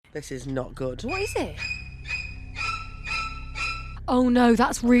This is not good. What is it? Oh no,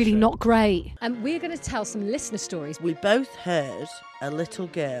 that's really not great. We're going to tell some listener stories. We both heard a little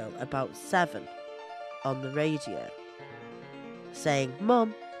girl about 7 on the radio saying,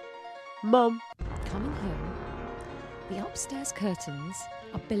 Mum, Mum. Coming home, the upstairs curtains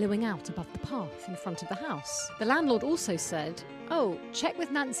are billowing out above the path in front of the house. The landlord also said, oh, check with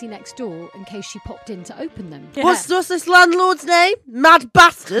Nancy next door in case she popped in to open them. Yeah. What's this landlord's name? Mad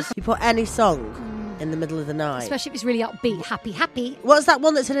bastard. You put any song in the middle of the night. Especially if it's really upbeat, happy. What's that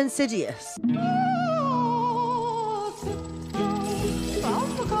one that's an Insidious?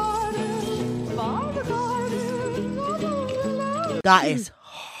 That is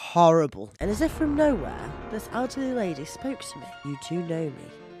horrible. And as if from nowhere, this elderly lady spoke to me. You do know me,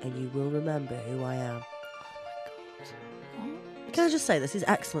 and you will remember who I am. Oh my God. Can I just say, this is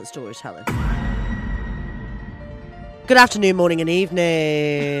excellent storytelling. Good afternoon, morning and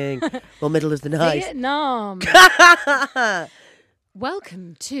evening. Or middle of the night. Vietnam.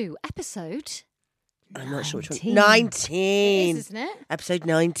 Welcome to episode... I'm not sure which one. 19. It is, isn't it? Episode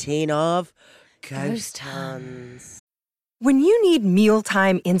 19 of Ghost Huns. When you need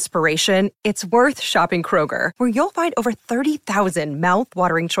mealtime inspiration, it's worth shopping Kroger, where you'll find over 30,000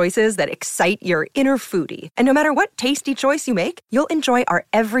 mouth-watering choices that excite your inner foodie. And no matter what tasty choice you make, you'll enjoy our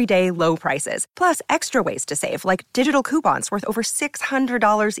everyday low prices, plus extra ways to save, like digital coupons worth over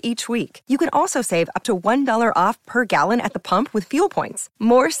 $600 each week. You can also save up to $1 off per gallon at the pump with fuel points.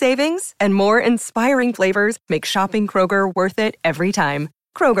 More savings and more inspiring flavors make shopping Kroger worth it every time.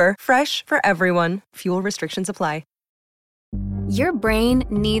 Kroger, fresh for everyone. Fuel restrictions apply. Your brain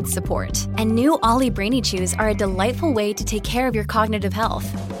needs support, and new Ollie Brainy Chews are a delightful way to take care of your cognitive health.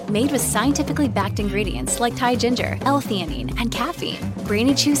 Made with scientifically backed ingredients like Thai ginger, L-theanine, and caffeine,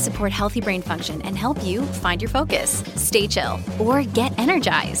 Brainy Chews support healthy brain function and help you find your focus, stay chill, or get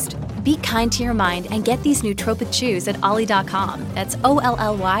energized. Be kind to your mind and get these nootropic chews at ollie.com. That's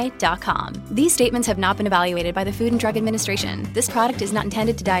OLLY.com. These statements have not been evaluated by the Food and Drug Administration. This product is not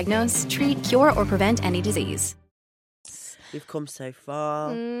intended to diagnose, treat, cure, or prevent any disease. We've come so far.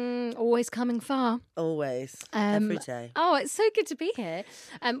 Always coming far. Always. Every day. Oh, it's so good to be here.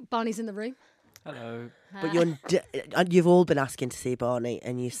 Barney's in the room. Hello. But you've all been asking to see Barney,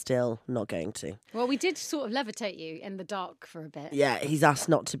 and you're still not going to. Well, we did sort of levitate you in the dark for a bit. Yeah, he's asked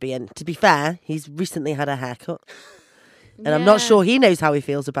not to be in. To be fair, he's recently had a haircut. And I'm not sure he knows how he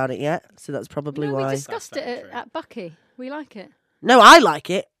feels about it yet, so that's probably why. We discussed it at Bucky. We like it. No, I like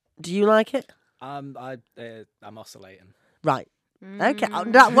it. Do you like it? I'm oscillating. Right. Okay.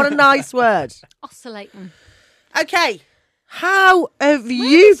 What a nice word. Oscillating. Okay. How have you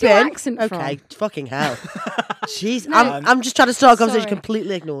Where's your been? accent okay. from? Fucking hell. Jeez. No. I'm just trying to start a conversation. Sorry.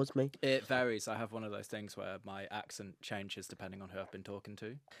 Completely ignores me. It varies. I have one of those things where my accent changes depending on who I've been talking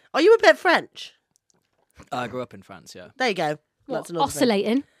to. Are you a bit French? I grew up in France, yeah. There you go. That's another thing.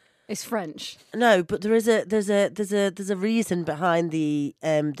 Oscillating is French. No, but there's a reason behind the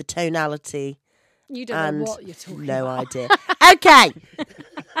tonality. You don't know what you're talking no about. idea. Okay.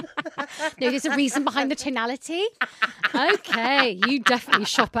 No, there's a reason behind the tonality. Okay, you definitely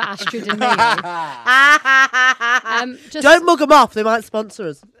shop at Astrid and me. Don't mug them off. They might sponsor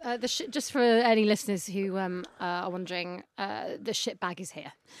us. Just for any listeners who are wondering, the shit bag is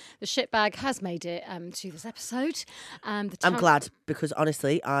here. The shit bag has made it to this episode. I'm glad, because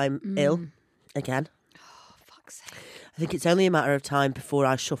honestly, I'm ill again. Oh, fuck's sake. I think it's only a matter of time before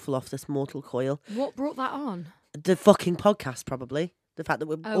I shuffle off this mortal coil. What brought that on? The fucking podcast, probably. The fact that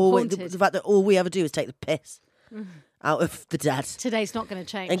the fact that all we ever do is take the piss out of the dead. Today's not going to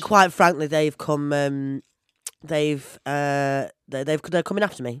change. And quite frankly, they've come. They're coming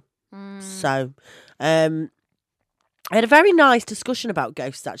after me. So, I had a very nice discussion about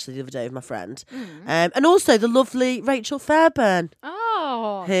ghosts actually the other day with my friend, and also the lovely Rachel Fairburn.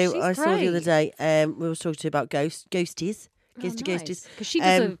 Oh, who I saw the other day. We were talking to about ghosties. Ghosties. Because she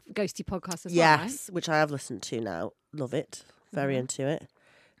does a ghosty podcast as well, yes, which I have listened to now. Love it. Very into it.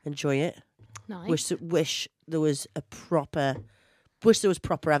 Enjoy it. Nice. Wish there was proper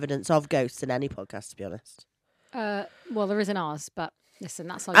evidence of ghosts in any podcast, to be honest. Well, there isn't ours, but listen,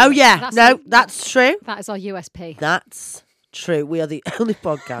 that's our that's true. That is our USP. That's true. We are the only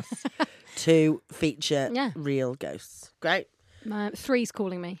podcast to feature real ghosts. Great. 3's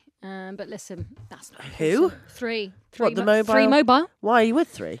calling me. But listen, that's not who? 3. What, the mobile? 3 mobile. Why are you with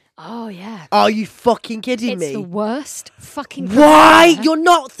 3? Oh, yeah. Are you fucking kidding It's me? the worst fucking Why? provider. You're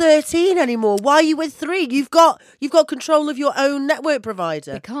not 13 anymore. Why are you with 3? You've got control of your own network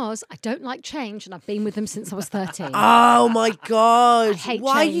provider. Because I don't like change and I've been with them since I was 13. Oh my god! I hate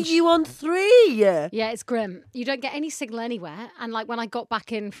Why change. are you on 3? Yeah, it's grim. You don't get any signal anywhere. And like when I got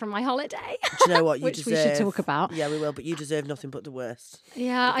back in from my holiday, Do you know what you which deserve? we should talk about. Yeah, we will. But you deserve nothing but the worst.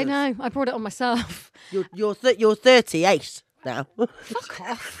 Yeah, I know. I brought it on myself. You're 38 now. Fuck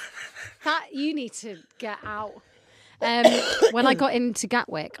off. That you need to get out. When I got into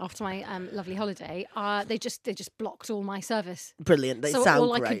Gatwick after my lovely holiday, they just blocked all my service. Brilliant. They So sound all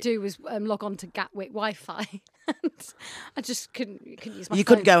great. I could do was log on to Gatwick Wi-Fi, and I just couldn't use my. You phone.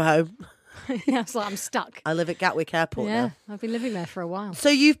 couldn't go home. Yeah, I was like, I'm stuck. I live at Gatwick Airport Yeah, now. I've been living there for a while. So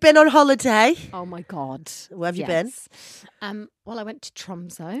you've been on holiday. Oh my god, Where have you been? Well, I went to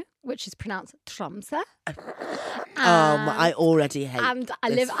Tromsø, which is pronounced Tromsø. I already hate. And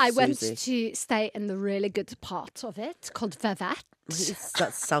this, I went Susie. to stay in the really good part of it called Vevet.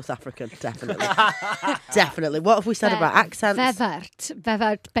 That's South African, definitely. Definitely. What have we said about accents?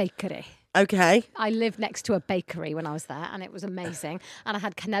 Vevert Bakery. Okay. I lived next to a bakery when I was there, and it was and I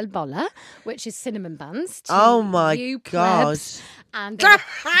had kanelbolle, which is cinnamon buns. To Oh my you god! plebs. And they were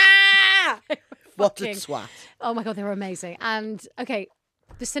What a fucking- twat! oh my god, they were amazing. And okay,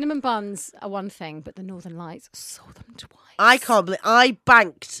 the cinnamon buns are one thing, but the Northern Lights, saw them twice. I can't believe I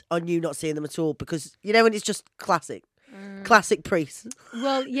banked on you not seeing them at all because you know when it's just classic priest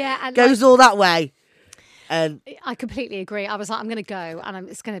Well, yeah, and goes all that way, and I completely agree. I was like, I'm going to go, and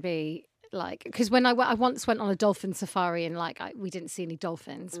it's going to be like, because when I once went on a dolphin safari and like we didn't see any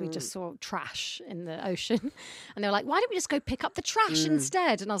dolphins, we just saw trash in the ocean, and they were like, why don't we just go pick up the trash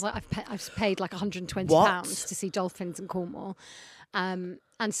instead? And I was like, I've paid like £120 to see dolphins in Cornwall.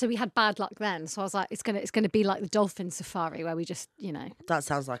 And so we had bad luck then. So I was like, it's gonna be like the dolphin safari where we just, that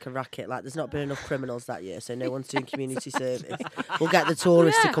sounds like a racket. Like there's not been enough criminals that year, so no one's doing community service. We'll get the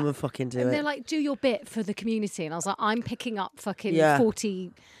tourists to come and fucking do and it. they're like, do your bit for the community. And I was like, I'm picking up fucking Yeah.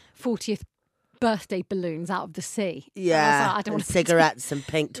 40th birthday balloons out of the sea. And I was Yeah, like, I don't and want to cigarettes and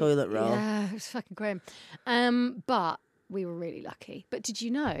pink toilet roll. Yeah, it was fucking grim. But we were really lucky. But did you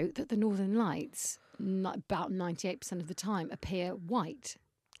know that the Northern Lights, about 98% of the time, appear white?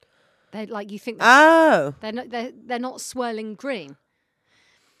 They're like, you think Oh, they're not swirling green.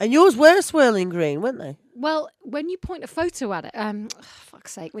 and yours were swirling green, weren't they? Well, when you point a photo at it,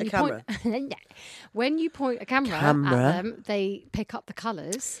 fuck's sake, when A you camera? point, when you point a camera Camera? at them, they pick up the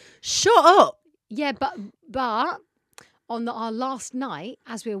colours. Shut up! Yeah, but on our last night,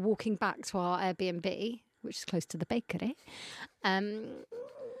 as we were walking back to our Airbnb, which is close to the bakery,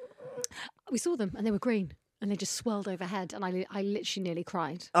 we saw them and they were green and they just swirled overhead, and I literally nearly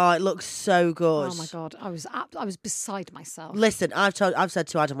cried. Oh, it looks so good. Oh my god, I was beside myself. Listen, I've said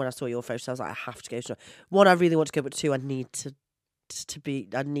to Adam when I saw your photos, I was like, I have to go. So, one, I really want to go, but two, I need to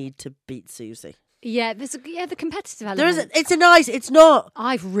beat Susie. Yeah, the competitive element. There is. It's not.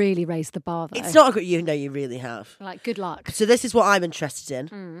 I've really raised the bar though. It's not a good. You know, you really have. Like, good luck. So this is what I'm interested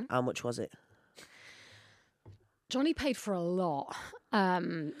in. How much was it? Johnny paid for a lot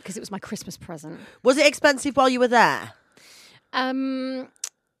because it was my Christmas present. Was it expensive while you were there?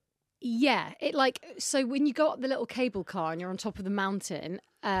 Yeah, so when you go up the little cable car and you're on top of the mountain,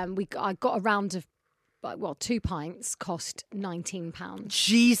 I got a round of 2 pints cost £19.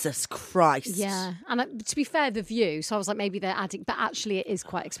 Jesus Christ! Yeah, and to be fair, the view. So I was like, maybe they're adding, but actually, it is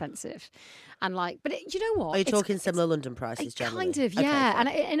quite expensive. And you know what? Are you talking similar London prices? Generally? Kind of, Okay, yeah. fine.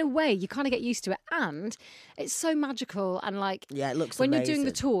 And in a way, you kind of get used to it, and it's so magical. And Yeah, it looks when amazing. you're doing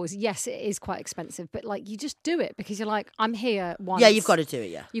the tours, yes, it is quite expensive, but you just do it because you're like, I'm here once. Yeah, you've got to do it.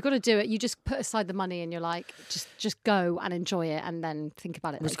 Yeah. You've got to do it. You just put aside the money and you're like, just go and enjoy it, and then think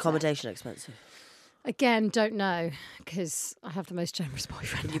about it. Was later. accommodation expensive? Again, don't know because I have the most generous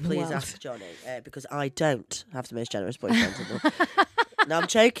boyfriend. Can you in the please world. ask Johnny? Because I don't have the most generous boyfriend in the world. No, I'm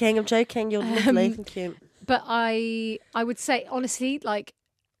joking. You're lovely and cute. But I would say, honestly,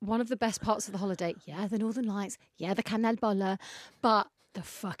 one of the best parts of the holiday, yeah, the Northern Lights, yeah, the kanelbolle, but the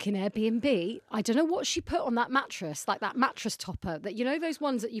fucking Airbnb, I don't know what she put on that mattress, like that mattress topper, that, you know, those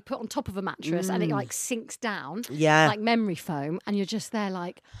ones that you put on top of a mattress and it sinks down, Yeah. like memory foam, and you're just there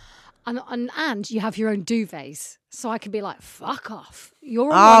and you have your own duvets. So I could be like, fuck off.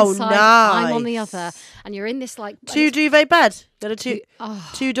 You're on one side, I'm on the nice. other. And you're in this Two duvet bed. You got a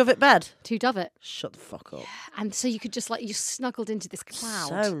two dovet bed. two dovet. Shut the fuck up. And so you could just you're snuggled into this cloud.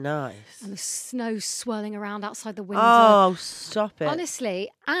 So nice. And the snow swirling around outside the window. Oh, stop it. Honestly.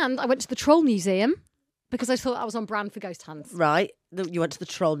 And I went to the Troll Museum because I thought I was on brand for ghost hunts. Right. You went to the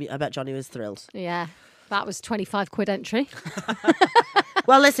troll. I bet Johnny was thrilled. Yeah. That was 25 quid entry.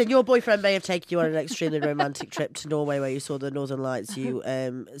 Well, listen, your boyfriend may have taken you on an extremely romantic trip to Norway where you saw the Northern Lights. You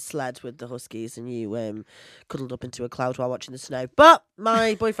sled with the Huskies and you cuddled up into a cloud while watching the snow. But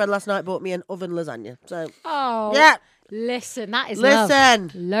my boyfriend last night bought me an oven lasagna. So, Oh, listen, that is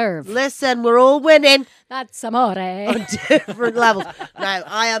love. Listen, we're all winning That's amore. on different levels. No,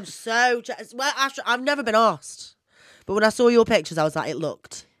 I am so... Well, actually, I've never been asked. But when I saw your pictures, I was like, it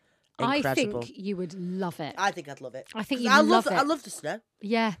looked incredible. I think you would love it. I think I'd love it. I think you'd love it. I love the snow.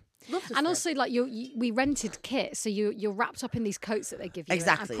 Yeah. Love the And snow. also, like, we rented kit, so you're wrapped up in these coats that they give you,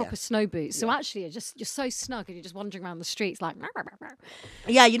 Exactly, and proper yeah. snow boots. So actually, you're so snug, and you're just wandering around the streets like.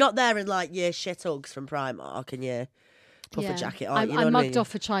 Yeah, you're not there in like your shit Uggs from Primark and your puffer jacket. I You know what I mugged mean?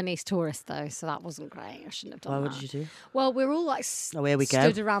 off a Chinese tourist though, so that wasn't great. I shouldn't have done Why? that. What did you do? Well, we're all like here we go.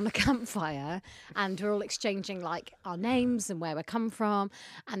 stood around the campfire, and we're all exchanging like our names and where we come from.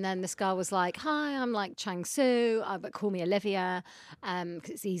 And then this girl was like, "Hi, I'm like Chang Su, but call me Olivia, because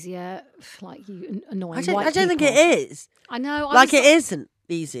it's easier." Like you annoying white I don't think people. it is. I know. Like it isn't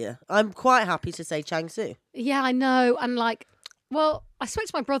easier. I'm quite happy to say Chang Su. Yeah, I know. And like, well, I spoke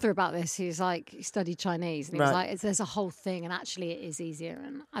to my brother about this. He studied Chinese, and he was Right. like, "There's a whole thing, and actually, it is easier."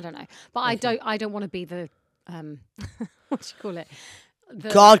 And I don't know, but I don't want to be the what do you call it?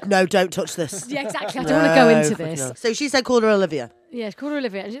 God, no, don't touch this. Yeah, exactly. I don't want to go into fucking this. hell. So she said, call her Olivia. Yeah, call her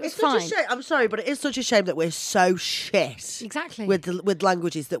Olivia. And it was It's such fine. a shame. I'm sorry, but it is such a shame that we're so shit Exactly. with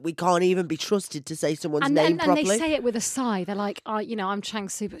languages that we can't even be trusted to say someone's and, name and properly. they say it with a sigh. They're like, I'm Chang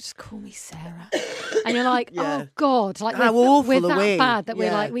Su, but just call me Sarah. And you're like, Yeah. oh God, like How we're awful are that we? bad that we're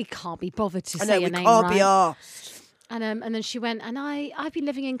Yeah. like, we can't be bothered to I say know, your we name can't right. be arsed. And then she went, and I've been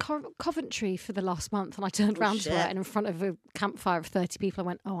living in Coventry for the last month. And I turned round to her, shit. and in front of a campfire of 30 people, I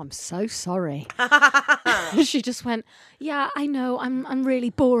went, "Oh, I'm so sorry." She just went, "Yeah, I know. I'm really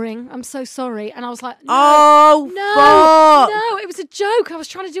boring. I'm so sorry." And I was like, "No, Oh, fuck. no, it was a joke. I was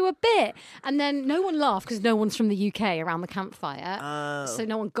trying to do a bit." And then no one laughed because no one's from the UK around the campfire, so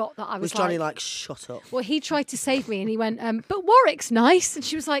no one got that. I Was was Johnny like, like, shut up? well, he tried to save me, and he went, "But Warwick's nice." And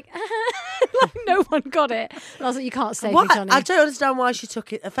she was like, like no one got it. And I was like, "You can't save me, What? Johnny." I don't understand why she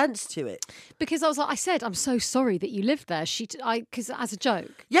took offence to it. Because I said, "I'm so sorry that you lived there." Because as a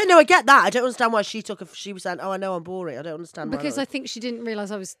joke. Yeah, no, I get that. I don't understand why she she was saying, "Oh, I know I'm boring." I don't understand why. Because I think she didn't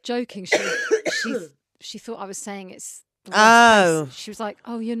realise I was joking. She thought I was saying it's. the worst Oh. place. She was like,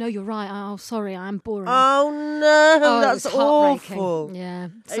 "Oh, you're right. Oh, sorry, I am boring." Oh no, Oh, it that's was heartbreaking. awful. Yeah.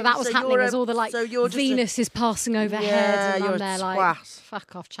 So Oh, that was so happening you're as a- all the like so you're just a- Venus is passing overhead, Yeah, and you're I'm a there like, twat.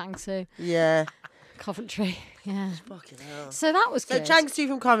 "Fuck off, Chang Su, Yeah. Coventry." Yeah. Fucking hell. So that was So good. Chang Su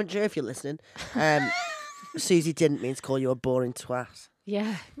from Coventry, if you're listening, Susie didn't mean to call you a boring twat.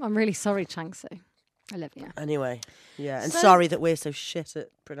 Yeah, I'm really sorry, Chang Su. I love you. Anyway, yeah, and So- sorry that we're so shit at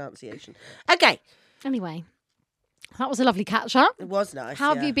pronunciation. Okay, Anyway, that was a lovely catch up. it was nice. How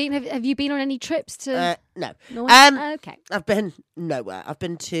have yeah. you been? Have you been on any trips to? No. Norway? Okay. I've been nowhere. I've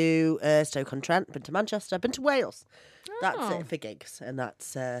been to Stoke-on-Trent, been to Manchester, been to Wales. That's Oh. it for gigs, and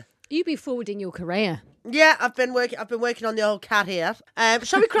that's. You be forwarding your career. Yeah, I've been working on the old cat here.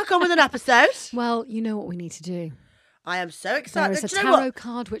 Shall we crack on with an episode? Well, you know what we need to do. I am so There excited. is a Do you know what? tarot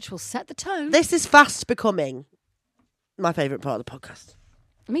card which will set the tone. This is fast becoming my favourite part of the podcast.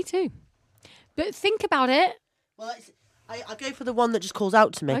 Me too. But think about it. Well, I go for the one that just calls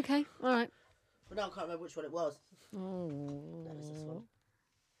out to me. Okay. All right. But now I can't remember which one it was. That was this one.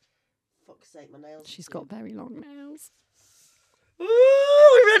 Fuck's sake, my nails. She's got very long nails. Ooh,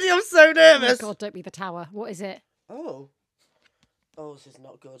 we're ready. I'm so Oh my nervous. God, don't be the tower. What is it? Oh, this is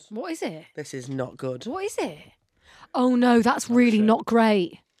not good. What is it? This is not good. What is it? Oh no, that's really shit. not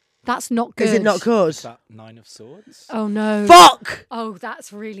great. That's not good. Is it not good? Is that Nine of Swords? Oh no. Fuck! Oh,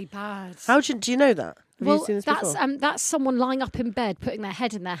 that's really bad. How do you know that? Have well, you seen this that's before? that's someone lying up in bed, putting their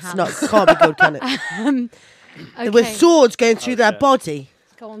head in their hands. It's not. Can't be good, can it? Okay. With swords going through their shit. body.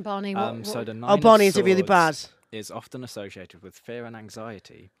 Go on, Barney. So the Nine Oh, Bonnie, of is it really bad? Swords is often associated with fear and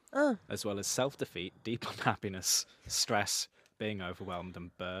anxiety, Oh. as well as self-defeat, deep unhappiness, stress, being overwhelmed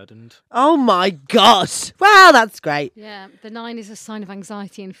and burdened. Oh my God! Wow, that's great. Yeah, the 9 is a sign of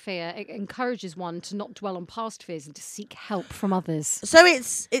anxiety and fear. It encourages one to not dwell on past fears and to seek help from others. So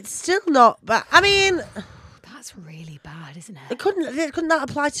it's still not bad. I mean, That's really bad, isn't it? couldn't that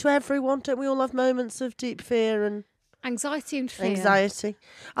apply to everyone? Don't we all have moments of deep fear and Anxiety and fear. anxiety?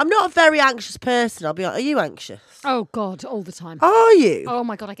 I'm not a very anxious person. I'll be honest. Are you anxious? Oh God, all the time. Are you? Oh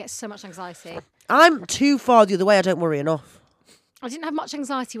my God, I get so much anxiety. I'm too far the other way. I don't worry enough. I didn't have much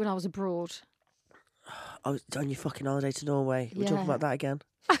anxiety when I was abroad. Oh, on your fucking holiday to Norway. We're talking Yeah. about that again.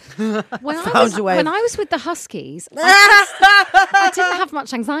 When Found a way when of- I was with the Huskies, I didn't have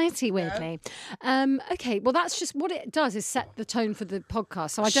much anxiety, weirdly. Okay, well, that's just what it does is set the tone for the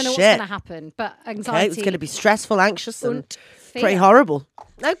podcast. So I don't know what's Shit. going to happen, but Okay, anxiety. it's going to be stressful, anxious, and und fear. pretty horrible.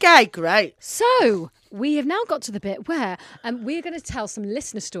 Okay, great. So we have now got to the bit where we're going to tell some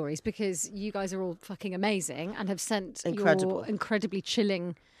listener stories because you guys are all fucking amazing and have sent Incredible. your incredibly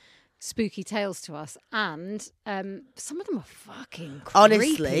chilling, spooky tales to us. And some of them are fucking creepy.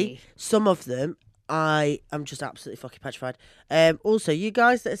 Honestly, some of them, I am just absolutely fucking petrified. Also, you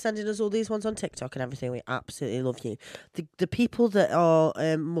guys that are sending us all these ones on TikTok and everything, we absolutely love you. The people that are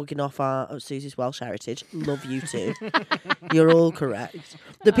mugging off our Susie's Welsh heritage, love you too. You're all correct.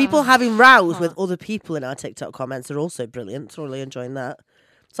 The people having rows with other people in our TikTok comments are also brilliant. Really enjoying that.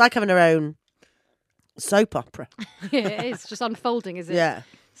 It's like having our own soap opera. Yeah, it is just unfolding, is it? Yeah.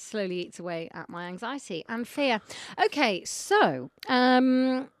 Slowly eats away at my anxiety and fear. Okay, so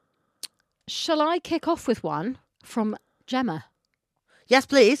shall I kick off with one from Gemma? Yes,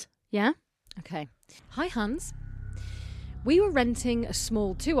 please. Yeah? Okay. Hi, Hans. We were renting a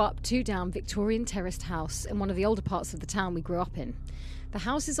small 2-up, 2-down Victorian terraced house in one of the older parts of the town we grew up in. The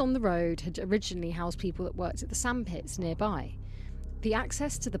houses on the road had originally housed people that worked at the sandpits nearby. The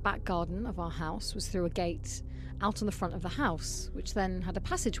access to the back garden of our house was through a gate out on the front of the house, which then had a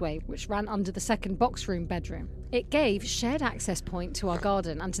passageway which ran under the second box room bedroom. It gave shared access point to our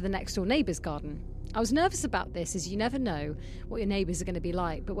garden and to the next door neighbour's garden. I was nervous about this as you never know what your neighbours are going to be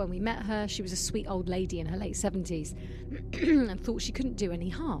like, but when we met her, she was a sweet old lady in her late 70s and thought she couldn't do any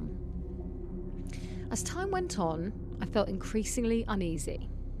harm. As time went on, I felt increasingly uneasy.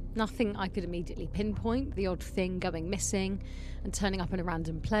 Nothing I could immediately pinpoint, the odd thing going missing and turning up in a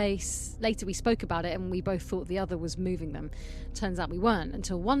random place. Later we spoke about it and we both thought the other was moving them. Turns out we weren't,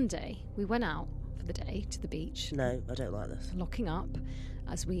 until one day we went out for the day to the beach, No, I don't like this. locking up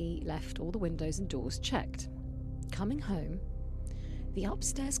as we left all the windows and doors checked. Coming home, the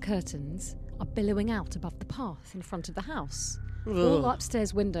upstairs curtains are billowing out above the path in front of the house. All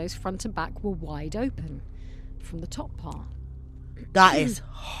upstairs windows, front and back, were wide open from the top part. That is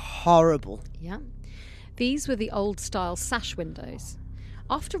horrible. Yeah. These were the old-style sash windows.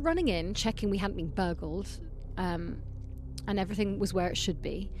 After running in, checking we hadn't been burgled, and everything was where it should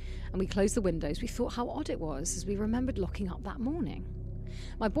be, and we closed the windows, we thought how odd it was as we remembered locking up that morning.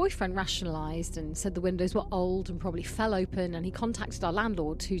 My boyfriend rationalised and said the windows were old and probably fell open, and he contacted our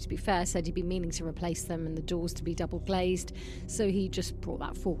landlord, who, to be fair, said he'd been meaning to replace them and the doors to be double glazed, so he just brought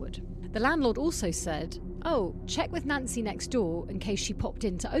that forward. The landlord also said, "Oh, check with Nancy next door in case she popped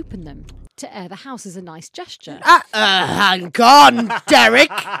in to open them. To air the house is a nice gesture." Hang on, Derek.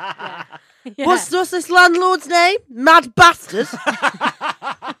 Yeah. What's this landlord's name? Mad bastard.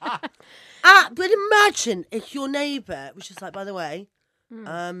 But imagine if your neighbour was just like, by the way,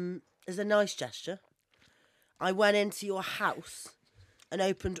 as a nice gesture, I went into your house and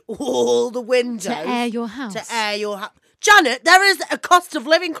opened all the windows To air your house. To air your house. Janet, there is a cost of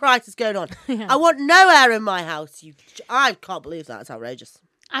living crisis going on. Yeah. I want no air in my house. I can't believe that. It's outrageous.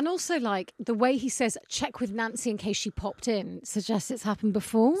 And also, like, the way he says, check with Nancy in case she popped in, suggests it's happened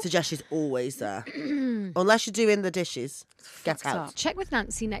before. Suggest she's always there. Unless you're doing the dishes. Get out. So, check with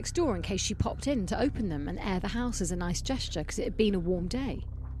Nancy next door in case she popped in to open them and air the house as a nice gesture because it had been a warm day.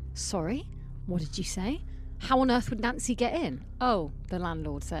 Sorry? What did you say? How on earth would Nancy get in? Oh, the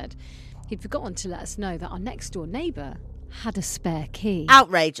landlord said. He'd forgotten to let us know that our next door neighbour had a spare key.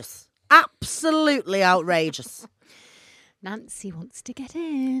 Outrageous. Absolutely outrageous. Nancy wants to get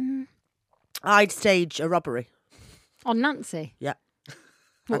in. I'd stage a robbery. On Nancy? Yeah.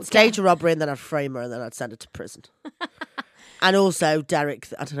 What, I'd stage a robbery and then I'd frame her and then I'd send her to prison. And also Derek,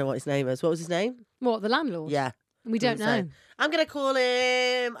 I don't know what his name is. What was his name? What, the landlord? Yeah. We don't know. I'm going to call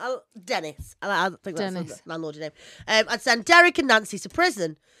him Dennis. I think that's Dennis. the landlord's name. I'd send Derek and Nancy to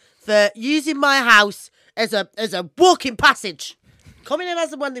prison for using my house as a walking passage. Coming in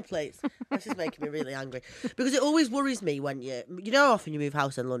as and when they please. This is making me really angry. Because it always worries me when you know how often you move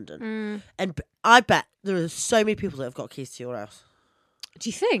house in London. And I bet there are so many people that have got keys to your house. Do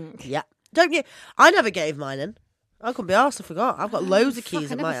you think? Yeah. Don't you? I never gave mine in. I couldn't be arsed, I forgot. I've got loads of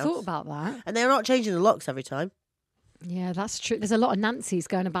keys I at never my house. thought about that. And they're not changing the locks every time. Yeah, that's true. There's a lot of Nancys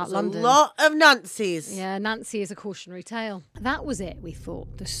going about There's London. a lot of Nancys. Yeah, Nancy is a cautionary tale. That was it, we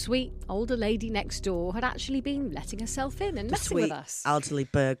thought. The sweet older lady next door had actually been letting herself in and The messing sweet with us. elderly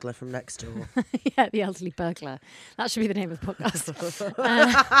burglar from next door. Yeah, the elderly burglar. That should be the name of the podcast.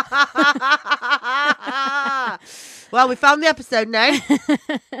 Well, we found the episode now.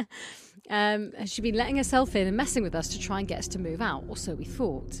 She'd been letting herself in and messing with us to try and get us to move out, or so we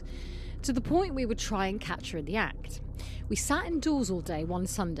thought. to the point we would try and catch her in the act. We sat indoors all day one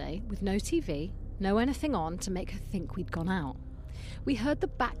Sunday with no TV, no anything on to make her think we'd gone out. We heard the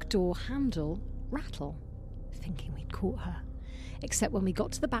back door handle rattle, thinking we'd caught her. Except when we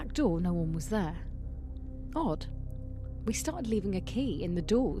got to the back door, no one was there. Odd. We started leaving a key in the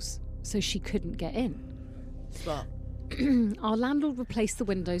doors so she couldn't get in. Smart. Our landlord replaced the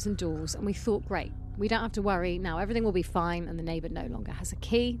windows and doors, and we thought, great, we don't have to worry, now everything will be fine, and the neighbour no longer has a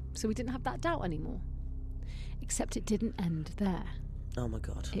key, so we didn't have that doubt anymore. Except it didn't end there. Oh my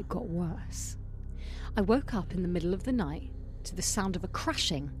God. It got worse. I woke up in the middle of the night to the sound of a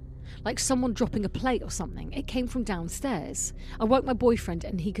crashing, like someone dropping a plate or something. It came from downstairs. I woke my boyfriend,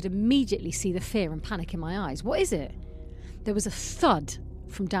 and he could immediately see the fear and panic in my eyes. What is it? There was a thud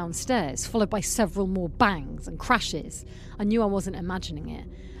from downstairs, followed by several more bangs and crashes. I knew I wasn't imagining it,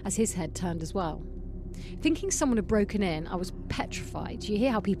 as his head turned as well. Thinking someone had broken in, I was petrified. You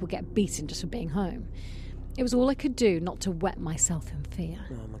hear how people get beaten just for being home. It was all I could do not to wet myself in fear.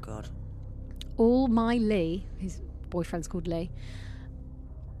 Oh my God. All my Lee, his boyfriend's called Lee,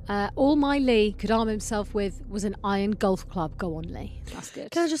 all my Lee could arm himself with was an iron golf club. Go on, Lee. That's good.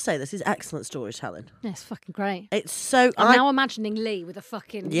 Can I just say, this is excellent storytelling. Yeah, it's fucking great. It's so... I'm now imagining Lee with a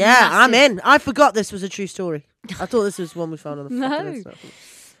fucking... Yeah, massive... I'm in. I forgot this was a true story. I thought this was one we found on the fucking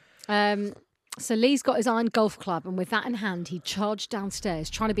internet. So Lee's got his iron golf club, and with that in hand, he charged downstairs,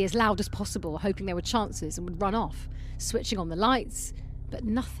 trying to be as loud as possible, hoping there were chances and would run off, switching on the lights, but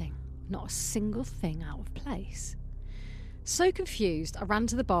nothing, not a single thing out of place. So confused, I ran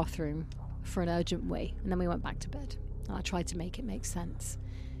to the bathroom for an urgent wee, and then we went back to bed. And I tried to make it make sense.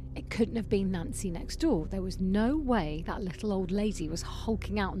 It couldn't have been Nancy next door. There was no way that little old lady was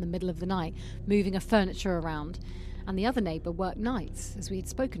hulking out in the middle of the night, moving her furniture around, and the other neighbour worked nights, as we had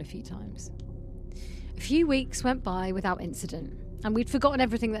spoken a few times. A few weeks went by without incident, and we'd forgotten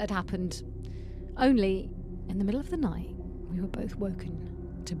everything that had happened. Only, in the middle of the night, we were both woken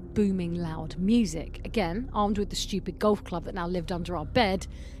to booming loud music. Again, armed with the stupid golf club that now lived under our bed,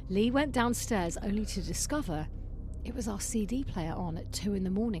 Lee went downstairs only to discover it was our CD player on at 2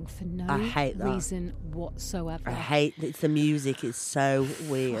 a.m. for no reason whatsoever. I hate it's the music. It's so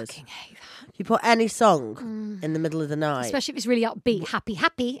weird. I fucking hate that. You put any song in the middle of the night. Especially if it's really upbeat,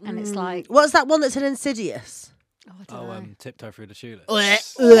 happy, and it's like... What's that one that's an Insidious? Oh, I don't know. Tiptoe Through the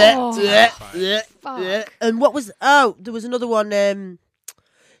Tulips. Fuck. And what was... Oh, there was another one...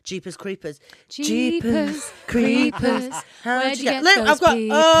 Jeepers Creepers. Jeepers Creepers. How'd you get... those Look, I've got...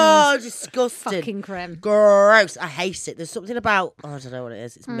 peepers? Oh, disgusting. Fucking creme. Gross. I hate it. There's something about... Oh, I don't know what it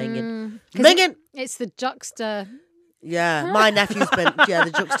is. It's minging. 'Cause Minging! It's the juxta... Yeah, my nephew's been... Yeah,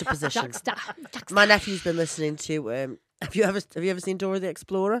 the juxtaposition. Juxta. My nephew's been listening to... Have you ever seen Dora the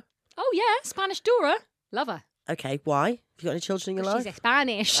Explorer? Oh, yeah. Spanish Dora. Love her. Okay, why? Have you got any children in your life? She's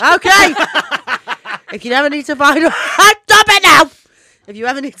Spanish. Okay. If you ever need to find out, stop it now. If you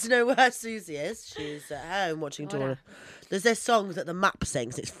ever need to know where Susie is, she's at home watching Dora. There's this song that the map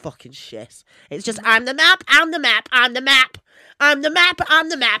sings. It's fucking shit. It's just I'm the map, I'm the map, I'm the map, I'm the map, I'm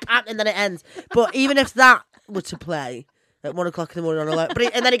the map, and then it ends. But even if that were to play at 1 o'clock in the morning on a light,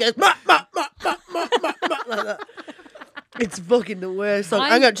 and then it goes map, map, map, map, map, map, map, like that. It's fucking the worst song.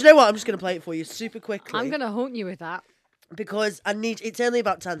 Hang on, do you know what? I'm just going to play it for you super quickly. I'm going to haunt you with that. Because it's only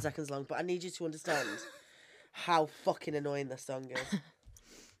about 10 seconds long, but I need you to understand how fucking annoying this song is.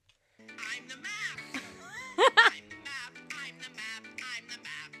 I'm the map. I'm the map. I'm the map. I'm the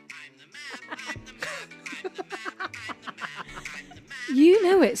map. I'm the map. I'm the map. I'm the map. I'm the map. You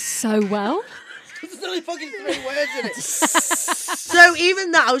know it so well. There's only fucking 3 words in it. So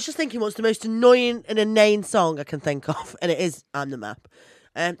even that, I was just thinking, what's the most annoying and inane song I can think of? And it is I'm the map.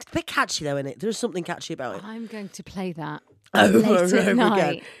 It's a bit catchy though, isn't it? There's something catchy about it. I'm going to play that Over late at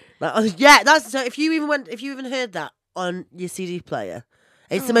night. Again. Yeah, that's so. If you even heard that on your CD player,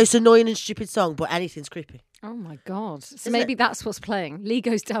 it's the most annoying and stupid song, but anything's creepy. Oh my God. So Isn't maybe it? that's what's playing. Lee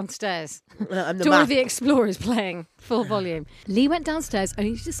goes downstairs. I'm the Dora map. the Explorer is playing full volume. Lee went downstairs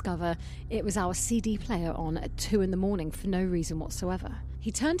only to discover it was our CD player on at 2 a.m. for no reason whatsoever.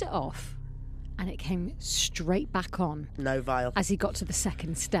 He turned it off and it came straight back on No vial. as he got to the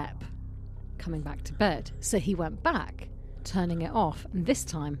second step, coming back to bed. So he went back, turning it off, and this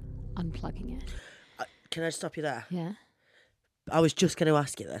time unplugging it. Can I stop you there? Yeah? I was just going to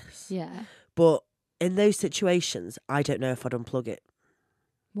ask you this. Yeah. But in those situations, I don't know if I'd unplug it.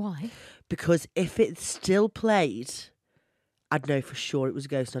 Why? Because if it still played, I'd know for sure it was a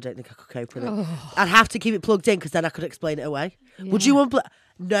ghost and I don't think I could cope with it. Oh. I'd have to keep it plugged in because then I could explain it away. Yeah. Would you unplug?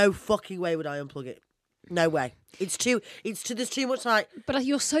 No fucking way would I unplug it. No way. There's too much like... But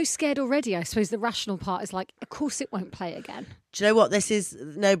you're so scared already. I suppose the rational part is like, of course it won't play again. Do you know what this is?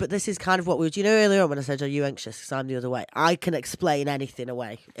 No, but this is kind of what we... Do you know earlier on when I said, are you anxious? Because I'm the other way. I can explain anything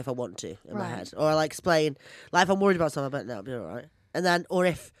away if I want to in my head. Or I like explain... Like if I'm worried about something, I'll be like, no, I'll be all right. And then... Or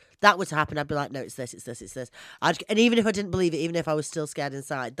if that were to happen, I'd be like, no, it's this, it's this, it's this. And even if I didn't believe it, even if I was still scared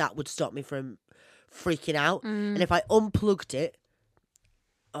inside, that would stop me from freaking out. And if I unplugged it...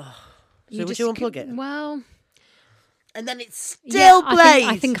 Oh... So would you unplug it? Well... And then it's still blazed.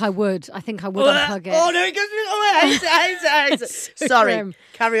 I think I would. Unplug it. Oh no, it goes. Oh, I hate it. So Sorry. grim.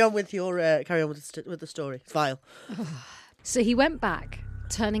 Carry on with your. Carry on with the story. It's vile. So he went back,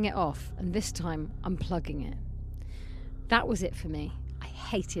 turning it off, and this time unplugging it. That was it for me. I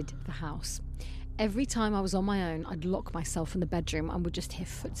hated the house. Every time I was on my own, I'd lock myself in the bedroom and would just hear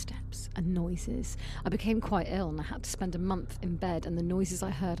footsteps and noises. I became quite ill and I had to spend a month in bed, and the noises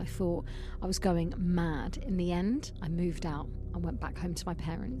I heard, I thought I was going mad. In the end, I moved out and went back home to my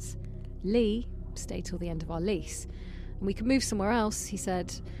parents. Lee stayed till the end of our lease, and we could move somewhere else, he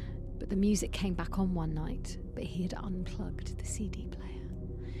said, but the music came back on one night, but he had unplugged the CD player.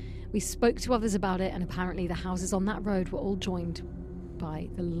 We spoke to others about it, and apparently the houses on that road were all joined by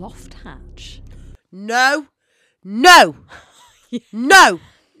the loft hatch. No. Mate,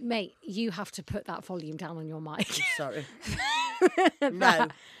 you have to put that volume down on your mic. Sorry. No.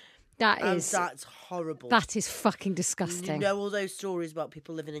 That's horrible. That is fucking disgusting. You know all those stories about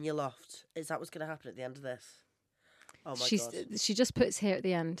people living in your loft? Is that what's going to happen at the end of this? Oh my God. She just puts here at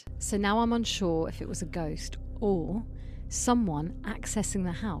the end. So now I'm unsure if it was a ghost or someone accessing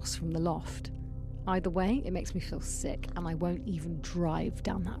the house from the loft. Either way, it makes me feel sick, and I won't even drive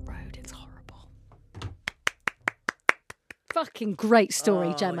down that road. It's horrible. Fucking great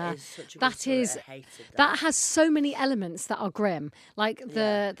story, Gemma. It is such a good story. I hated that has so many elements that are grim, like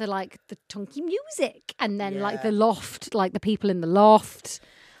the tonky music, and then like the loft, like the people in the loft.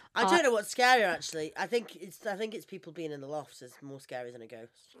 I don't know what's scarier actually. I think it's people being in the loft is more scary than a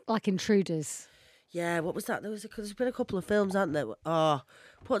ghost. Like intruders. Yeah, what was that? There's been a couple of films, hasn't there? Oh,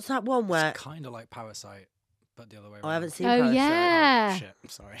 what's that one where? It's kind of like Parasite, but the other way around. Oh, I haven't seen. Oh Parasite. yeah. Oh, shit.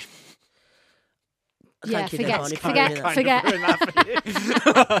 Sorry. Yeah, Thank you, forget.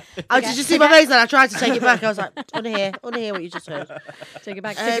 Did you see my face then? I tried to take it back. I was like, unhear what you just heard. Take it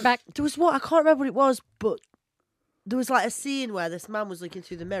back. Take it back. There was what? I can't remember what it was, but there was like a scene where this man was looking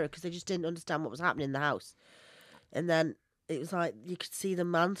through the mirror because they just didn't understand what was happening in the house, and then it was like you could see the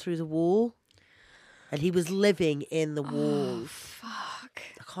man through the wall, and he was living in the wall. Fuck.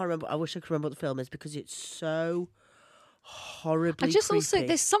 I can't remember. I wish I could remember what the film is because it's so horribly also, creepy.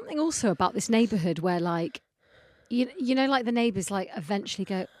 there's something also about this neighbourhood where like, you know, like the neighbours like eventually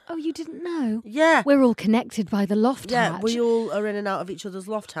go, oh, you didn't know? Yeah. We're all connected by the loft hatch. Yeah, we all are in and out of each other's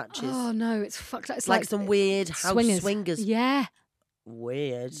loft hatches. Oh no, it's fucked up. It's like some weird house swingers. Yeah.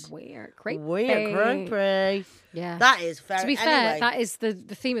 Weird. Creepy. Weird, creepy. Yeah. That is fair. To be fair, that is the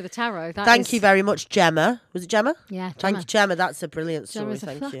theme of the tarot. Thank you very much, Gemma. Was it Gemma? Yeah, Thank you, Gemma. That's a brilliant story. Gemma's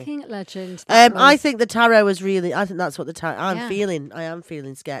Thank a you. fucking legend. I think the tarot was really. I think that's what the tarot. I am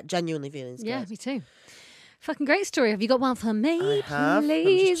feeling scared. Genuinely feeling scared. Yeah, me too. Fucking great story. Have you got one for me, I have.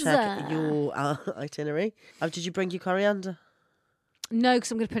 please? I'm just checking your itinerary. Did you bring your coriander? No,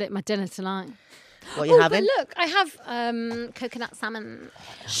 because I'm going to put it in my dinner tonight. What are you having? But look, I have coconut salmon.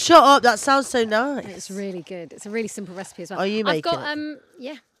 Shut up! That sounds so nice. It's really good. It's a really simple recipe as well. Are you making I've got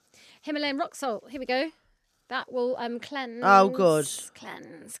Himalayan rock salt. Here we go. That will cleanse. Oh, good.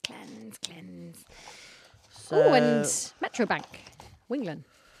 Cleanse. So, Oh, and Metrobank, Wingland.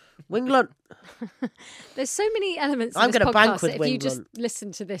 There's so many elements. I'm going to bank with that if you just Wingland.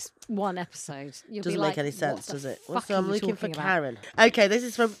 listen to this one episode, you'll Doesn't be like, make any sense, what does the it? fuck So are I'm you looking for talking about? Karen. Okay, this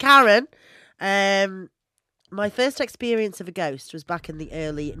is from Karen. My first experience of a ghost was back in the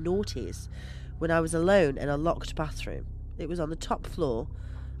early noughties when I was alone in a locked bathroom. It was on the top floor.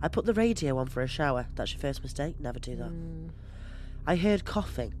 I put the radio on for a shower. That's your first mistake. Never do that. I heard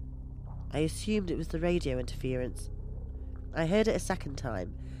coughing. I assumed it was the radio interference. I heard it a second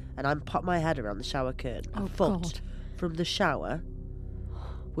time, and I popped my head around the shower curtain. A foot from the shower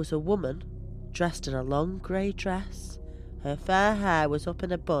was a woman dressed in a long grey dress. Her fair hair was up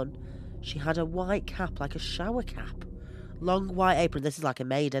in a bun. She had a white cap, like a shower cap. Long white apron. This is like a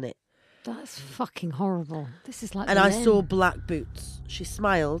maid, isn't it? That's fucking horrible. This is like. And I saw black boots. She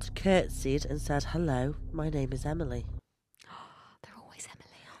smiled, curtsied, and said, "Hello, my name is Emily." They're always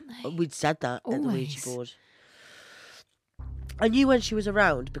Emily, aren't they? We'd said that at the Ouija Always. board. I knew when she was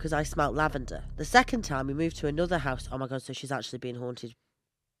around because I smelt lavender. The second time we moved to another house. Oh my God, so she's actually being haunted.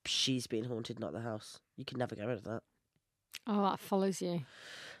 She's being haunted, not the house. You can never get rid of that. Oh, that follows you.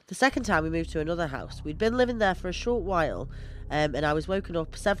 The second time we moved to another house. We'd been living there for a short while, and I was woken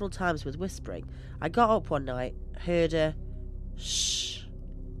up several times with whispering. I got up one night, heard a shh.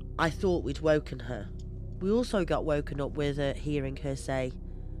 I thought we'd woken her. We also got woken up with hearing her say,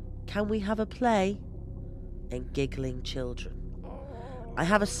 "Can we have a play?" and giggling children. I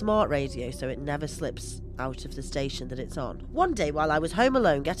have a smart radio, so it never slips out of the station that it's on. One day, while I was home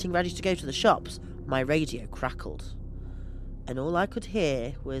alone getting ready to go to the shops, my radio crackled. And all I could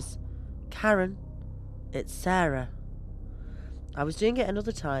hear was, "Karen, it's Sarah." I was doing it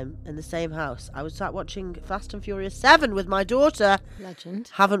another time in the same house. I was sat watching Fast and Furious 7 with my daughter.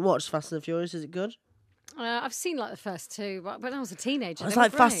 Legend. Haven't watched Fast and Furious. Is it good? I've seen like the first two, but when I was a teenager, It's they were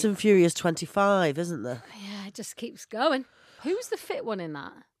like Fast great. and Furious 25, isn't there? Yeah, it just keeps going. Who's the fit one in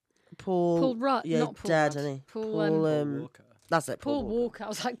that? Paul Rudd, yeah, not Paul dead, Rudd. isn't he? Paul, Walker. That's it, Paul Walker. I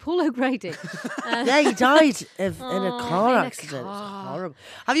was like, Paul O'Grady. Yeah, he died in a car in a accident. It was car. horrible.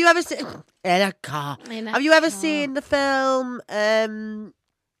 Have you ever seen in a car? In a Have you ever car. seen the film?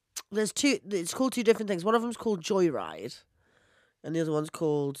 There's two. It's called two different things. One of them's called Joyride, and the other one's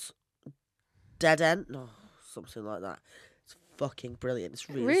called Dead End. No, something like that. It's fucking brilliant. It's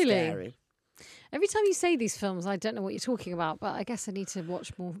really scary. Every time you say these films, I don't know what you're talking about, but I guess I need to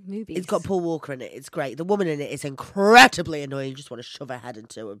watch more movies. It's got Paul Walker in it. It's great. The woman in it is incredibly annoying. You just want to shove her head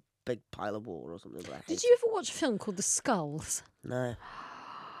into a big pile of water or something. But I hate Did you ever watch a film called The Skulls it. No.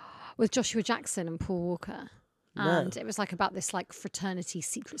 with Joshua Jackson and Paul Walker? No. And it was like about this like fraternity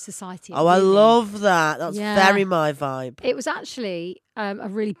secret society. Oh, I Really- love that. That's Yeah. very my vibe. It was actually a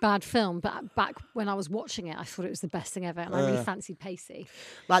really bad film, but back when I was watching it, I thought it was the best thing ever, and I really fancied Pacey.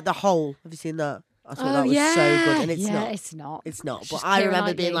 Like The Hole. Have you seen that? I thought Oh, that was yeah. so good, and it's Yeah, not. it's not. It's not. It's But just I Keira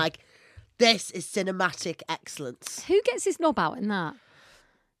remember being Knightley. like, "This is cinematic excellence." Who gets his knob out in that?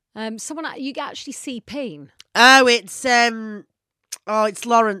 Someone you actually see peen. Oh, it's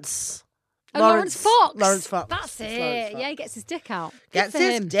Lawrence. Lawrence Fox. Lawrence Fox. That's It's it. Lawrence Fox. Yeah, he gets his dick out. Good Gets for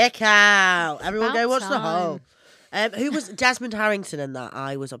his him. dick out. Everyone go About watch The time. Hole. Who was Desmond Harrington in that?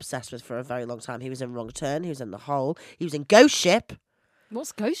 I was obsessed with for a very long time. He was in Wrong Turn. He was in The Hole. He was in Ghost Ship.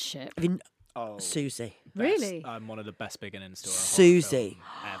 What's Ghost Ship? Have you- Oh, Susie. Really? One of the best beginnings to a horror Susie. film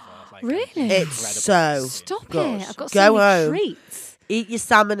ever. Like, Really? It's incredible. so Stop good. it! I've got Go so many home. treats. Eat your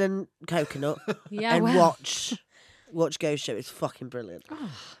salmon and coconut Yeah, and well. watch Ghost Ship. It's fucking brilliant. Oh.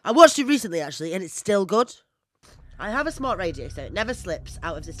 I watched it recently actually, and it's still good. I have a smart radio, so it never slips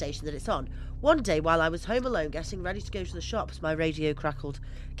out of the station that it's on. One day, while I was home alone getting ready to go to the shops, my radio crackled,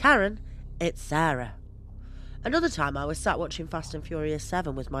 "Karen, it's Sarah." Another time, I was sat watching Fast and Furious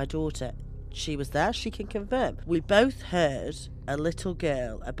 7 with my daughter. She was there, she can confirm. We both heard a little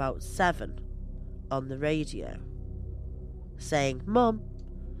girl about 7 on the radio saying, "Mum,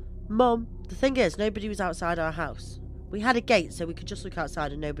 Mum." The thing is, nobody was outside our house. We had a gate so we could just look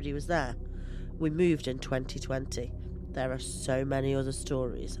outside and nobody was there. We moved in 2020. There are so many other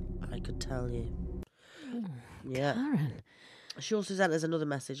stories I could tell you. Yeah. Karen. She also sent us another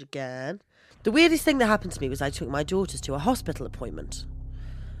message again. The weirdest thing that happened to me was I took my daughters to a hospital appointment.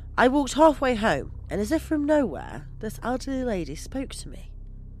 I walked halfway home, and as if from nowhere, this elderly lady spoke to me.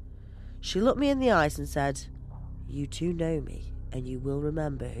 She looked me in the eyes and said, "You do know me, and you will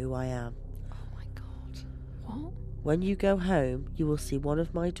remember who I am. Oh my God. What? When you go home, you will see one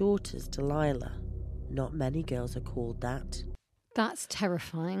of my daughters, Delilah. Not many girls are called that." That's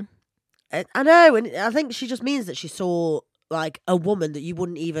terrifying. I know, and I think she just means that she saw like a woman that you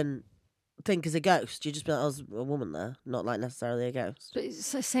wouldn't even think is a ghost. You just be like, "Oh, there's a woman there," not like necessarily a ghost. But it's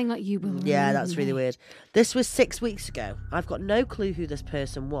saying like you will. Yeah, remember that's really me. weird. This was 6 weeks ago. I've got no clue who this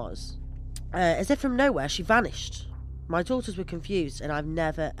person was. As if from nowhere, she vanished. My daughters were confused, and I've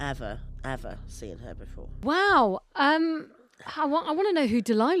never, ever, ever seen her before. Wow. I want to know who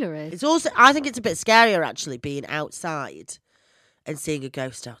Delilah is. It's also, I think it's a bit scarier actually, being outside and seeing a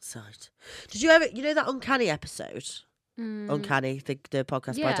ghost outside. Did you ever, that Uncanny episode? Uncanny, the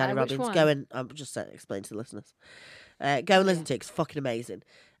podcast by Yeah, Danny which Robbins. one? Go and just explain to the listeners. Go and listen to it. It's fucking amazing.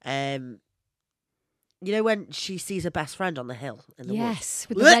 When she sees her best friend on the hill in the Yes, woods.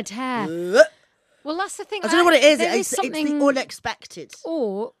 with the red hair. Well, that's the thing. I don't know what it is. There It's the unexpected.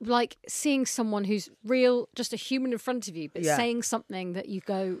 Or like seeing someone who's real, just a human in front of you, but Yeah. saying something that you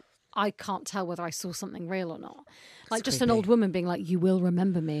go, I can't tell whether I saw something real or not. Like just an creepy. old woman being like, "You will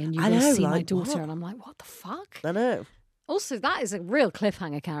remember me, and you I will know, see my like, daughter," what? and I'm like, "What the fuck?" I know. Also, that is a real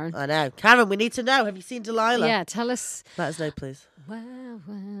cliffhanger, Karen. I know. Karen, we need to know. Have you seen Delilah? Yeah, tell us. Let us know, please.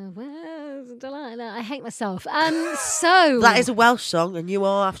 Where's Delilah? I hate myself. So That is a Welsh song, and you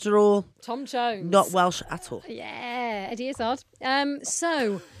are, after all, Tom Jones. not Welsh at all. Yeah, Eddie Izzard.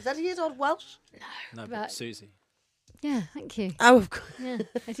 So Is that his old Welsh? No, But- but Susie. Yeah, thank you. Oh, of course. Yeah,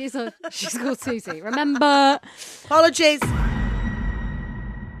 it is. She's called Susie. Remember? Apologies.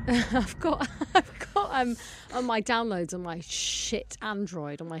 I've got on my downloads on my shit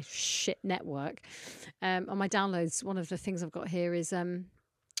Android, on my shit network. On my downloads, one of the things I've got here is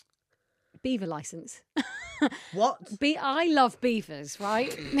beaver license. What? I love beavers,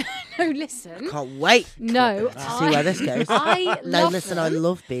 right? No, listen. Can't wait. No, to see where this goes. I No, love listen, them. I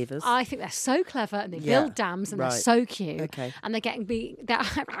love beavers. I think they're so clever and they Yeah, build dams and right. they're so cute. Okay. And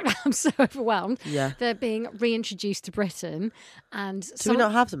I'm so overwhelmed. Yeah. They're being reintroduced to Britain. And Do we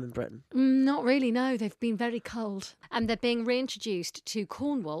not have them in Britain? Not really, no. They've been very cold. And they're being reintroduced to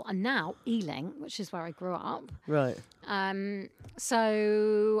Cornwall and now Ealing, which is where I grew up. Right.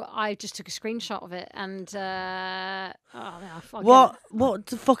 So I just took a screenshot of it and What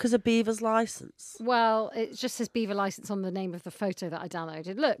the fuck is a beaver's license? Well, it just says beaver license on the name of the photo that I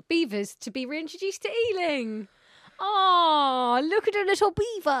downloaded. Look, beavers to be reintroduced to Ealing. Oh, look at a little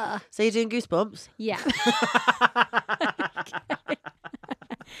beaver. So you're doing goosebumps? Yeah.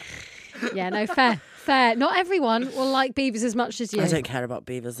 Yeah, no, fair. Not everyone will like beavers as much as you. I don't care about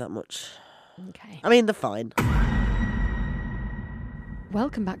beavers that much. Okay. I mean, they're fine.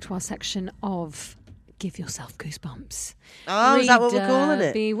 Welcome back to our section of Give Yourself Goosebumps. Oh, is that what we're calling Reader,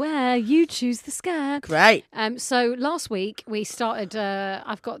 it? beware, you choose the scare. Great. So last week we started,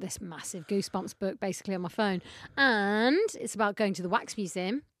 I've got this massive Goosebumps book basically on my phone, and it's about going to the Wax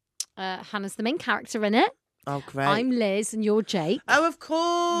Museum. Hannah's the main character in it. Oh, great. I'm Liz and you're Jake. Oh, of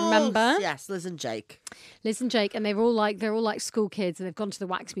course. Remember? Yes, Liz and Jake. Liz and Jake, and they're all like school kids, and they've gone to the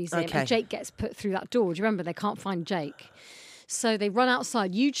Wax Museum. Okay. And Jake gets put through that door. Do you remember? They can't find Jake, so they run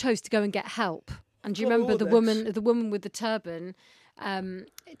outside. You chose to go and get help. And do you remember the woman with the turban?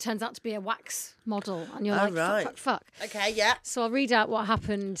 It turns out to be a wax model, and you're like, right. fuck. Okay, yeah. So I'll read out what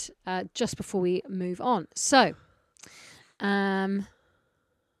happened just before we move on. So, here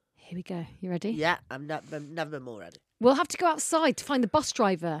we go. You ready? Yeah, I'm never been more ready. We'll have to go outside to find the bus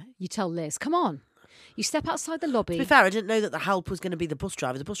driver, you tell Liz. Come on. You step outside the lobby. To be fair, I didn't know that the help was going to be the bus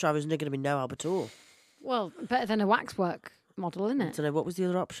driver. The bus driver isn't going to be no help at all. Well, better than a waxwork model, isn't I it? don't know, what was the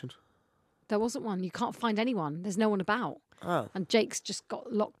other option? There wasn't one. You can't find anyone. There's no one about. Oh. And Jake's just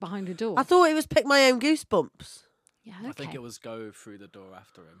got locked behind a door. I thought it was pick my own goosebumps. Yeah, okay. I think it was go through the door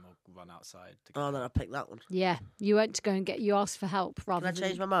after him or run outside. To Oh, then I picked that one. Yeah, you went to go and you asked for help rather Can I than...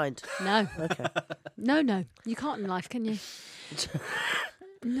 change my mind? No. Okay. No. You can't in life, can you?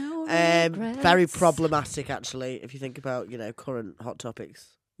 No regrets. Very problematic, actually, if you think about, current hot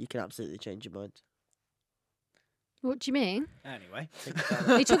topics. You can absolutely change your mind. What do you mean? Anyway.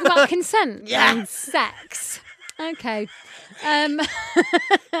 Are you talking about consent Yes. and sex? Okay. I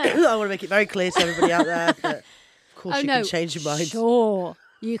want to make it very clear to everybody out there that, of course, you can change your mind. Sure,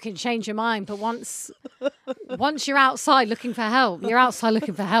 you can change your mind, but once you're outside looking for help, you're outside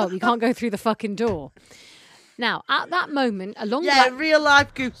looking for help. You can't go through the fucking door. Now, at that moment, Real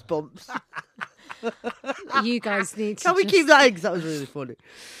life goosebumps. you guys need to. Can we keep that in? Because that was really funny.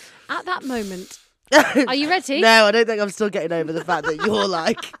 At that moment, are you ready? No, I don't think I'm still getting over the fact that you're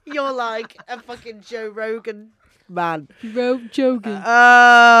like a fucking Joe Rogan man. Jogan.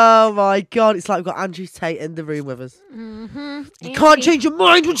 Oh my God, it's like we've got Andrew Tate in the room with us. Mm-hmm. You can't change your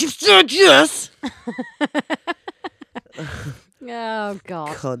mind once you've said yes. Oh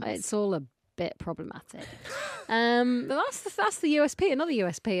God, Cunts. It's all a bit problematic. But that's the USP. Another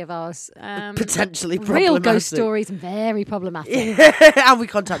USP of ours. Potentially real problematic. ghost stories, very problematic. And we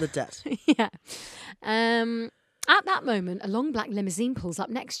contact the dead. Yeah. At that moment, a long black limousine pulls up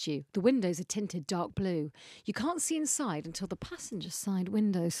next to you. The windows are tinted dark blue. You can't see inside until the passenger side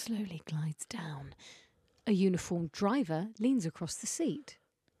window slowly glides down. A uniformed driver leans across the seat.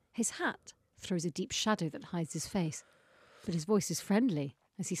 His hat throws a deep shadow that hides his face, but his voice is friendly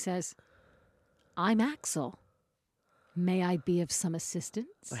as he says, "I'm Axel. May I be of some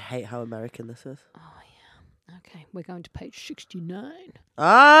assistance?" I hate how American this is. Oh, yeah. Okay, we're going to page 69.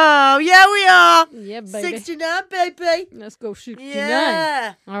 Oh, yeah, we are. Yeah, baby. 69, baby. Let's go 69.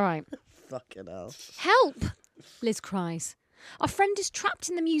 Yeah. All right. Fucking hell. Help! Liz cries. Our friend is trapped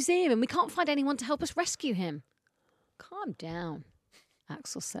in the museum and we can't find anyone to help us rescue him. Calm down,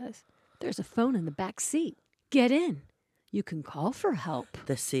 Axel says. There's a phone in the back seat. Get in. You can call for help.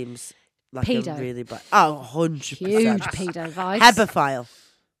 This seems like Pedo. a really bad... Oh, 100%. Huge pedo vibes. Hebephile.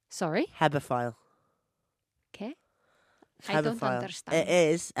 Sorry? Hebephile. Okay. I don't Hebephile. understand. It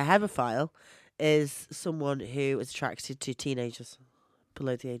is. A hebephile is someone who is attracted to teenagers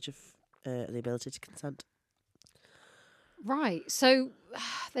below the age of the ability to consent. Right. So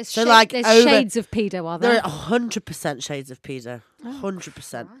there's, So, like, there's over- shades of pedo, are There there? are 100% shades of pedo.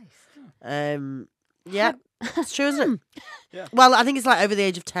 100%. Yeah. It's true, isn't it? Yeah. Well, I think it's like over the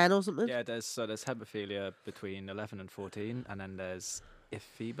age of 10 or something. Yeah, there's hebephilia between 11 and 14, and then there's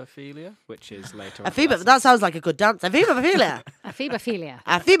ephebophilia, which is later. Afiba, that sounds like a good dance. Afiba-philia. Aphebophilia.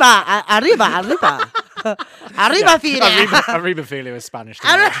 Afiba, arriba. Arriba-philia. Arribophilia is Spanish.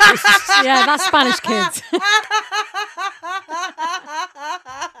 Yeah, that's Spanish kids.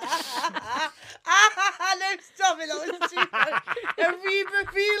 No, stop it. That was too funny.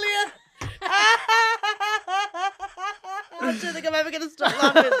 Arribophilia. I don't think I'm ever going to stop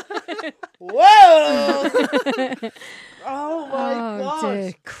laughing. Whoa! Oh my God.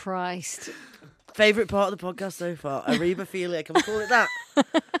 Dear Christ. Favourite part of the podcast so far, Arribophilia. Can we call it that?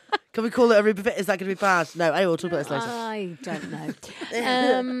 Can we call it Arribophilia? Is that going to be bad? No, anyway, we'll talk about this later. I don't know.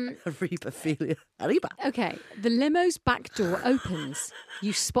 Arribophilia. Arriba. Okay, the limo's back door opens.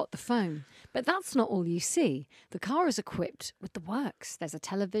 You spot the phone. But that's not all you see. The car is equipped with the works. There's a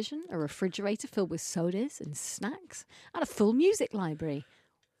television, a refrigerator filled with sodas and snacks, and a full music library.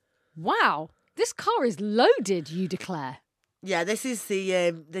 Wow, this car is loaded, you declare. Yeah, this is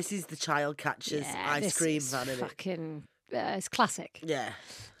the child catcher's ice cream van, isn't it? Fucking, it's classic. Yeah.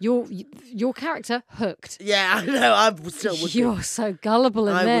 Your character hooked. Yeah, I know. I still would. You're so gullible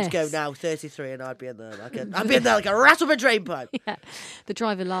in I this. would go now, 33, and I'd be in there like a rat up a drain pipe. Yeah. The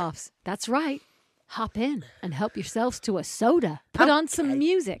driver laughs. That's right. Hop in and help yourselves to a soda. Put on some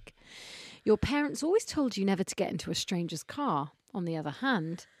music. Your parents always told you never to get into a stranger's car. On the other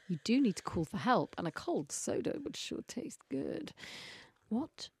hand, you do need to call for help, and a cold soda would sure taste good.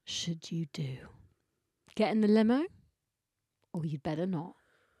 What should you do? Get in the limo? Or you'd better not.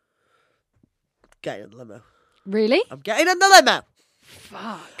 Getting in the limo. Really? I'm getting in the limo.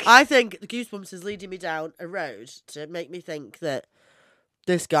 Fuck. I think the Goosebumps is leading me down a road to make me think that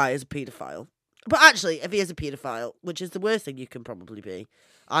this guy is a paedophile. But actually, if he is a paedophile, which is the worst thing you can probably be,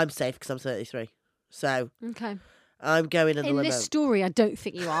 I'm safe because I'm 33. So Okay. I'm going in the In limo. this story, I don't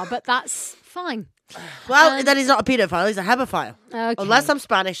think you are, but that's fine. Well, then he's not a paedophile, he's a hebephile. Okay. Unless I'm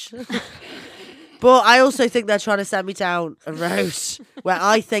Spanish. But I also think they're trying to send me down a road where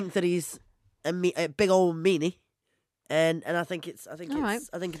I think that he's a big old meanie. And I think All right.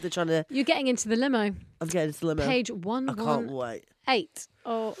 I think they're trying to. You're getting into the limo. I'm getting into the limo. Page I 118. can't wait.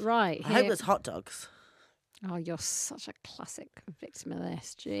 Oh, right. I hope there's hot dogs. Oh, you're such a classic victim of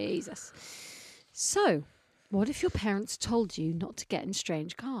this. Jesus. So, what if your parents told you not to get in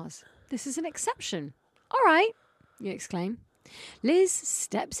strange cars? This is an exception. All right, you exclaim. Liz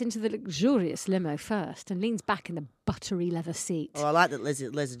steps into the luxurious limo first and leans back in the buttery leather seat. Oh, I like that Liz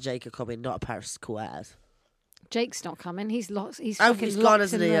and Jake are coming, not a pair of squares. Jake's not coming. He's lost. He's Oh, fucking he's locked gone,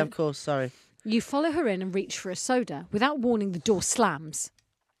 hasn't in he? the- Of course, sorry. You follow her in and reach for a soda. Without warning, the door slams.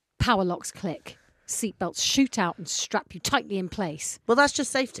 Power locks click. Seatbelts shoot out and strap you tightly in place. Well, that's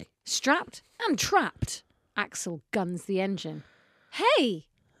just safety. Strapped and trapped. Axel guns the engine. Hey!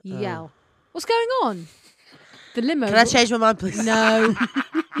 You yell. What's going on? The limo... Can I change my mind, please? No.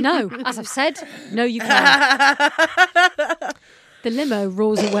 No. As I've said, no you can't. The limo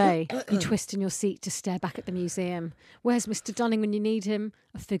roars away. You twist in your seat to stare back at the museum. Where's Mr. Dunning when you need him?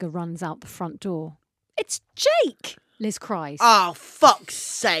 A figure runs out the front door. It's Jake! Liz cries. Oh, fuck's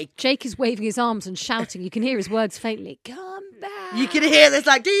sake. Jake is waving his arms and shouting. You can hear his words faintly. Come back. You can hear this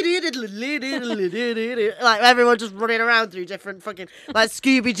like like everyone just running around through different fucking like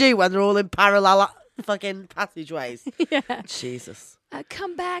Scooby-Doo when they're all in parallel fucking passageways. Yeah. Jesus.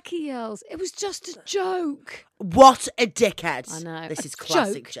 Come back, he yells. It was just a joke. What a dickhead. I know. This A is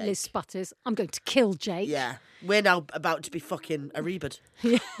classic joke, Jake. Liz sputters. I'm going to kill Jake. Yeah. We're now about to be fucking Arribad.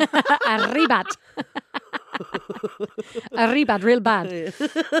 Arribad. Arribad, real bad.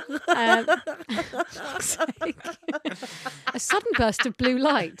 Fuck's sake. A sudden burst of blue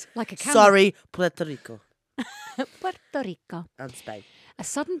light, like a camera. Sorry, Puerto Rico Puerto Rico. and Spain. A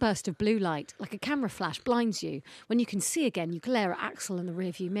sudden burst of blue light, like a camera flash, blinds you. When you can see again, you glare at Axel in the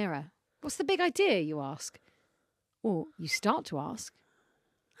rearview mirror. What's the big idea, you ask? Or you start to ask.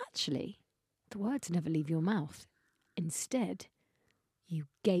 Actually, the words never leave your mouth. Instead, you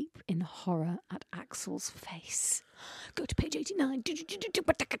gape in horror at Axel's face. Go to page 89.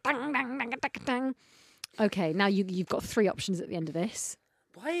 Okay, now you've got three options at the end of this.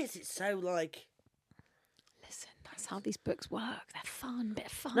 Why is it so like... Listen, that's how these books work. They're fun, bit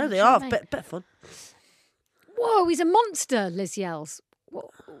of fun. No, they do you know are. what I mean? Bit of fun. Whoa, he's a monster, Liz yells.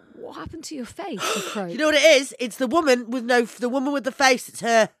 What happened to your face, you croak? You know what it is? It's the woman with the face. It's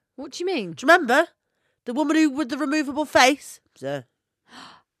her. What do you mean? Do you remember? The woman with the removable face? It's her.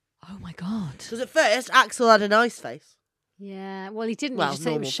 Oh my God. Because at first, Axel had a nice face. Yeah, well, he didn't. Well, He just said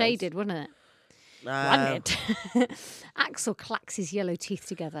it normal was face. shaded, wasn't it? Wasn't it? Axel clacks his yellow teeth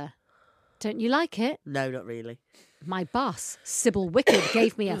together. Don't you like it? No, not really. My boss, Sybil Wicked,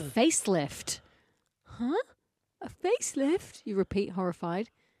 gave me a facelift. Huh? A facelift? You repeat, horrified.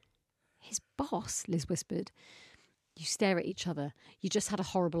 His boss, Liz whispered. You stare at each other. You just had a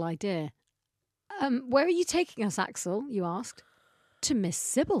horrible idea. Where are you taking us, Axel? You asked. To Miss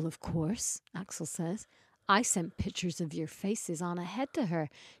Sybil, of course, Axel says. I sent pictures of your faces on ahead to her.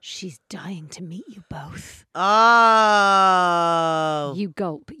 She's dying to meet you both. Oh. You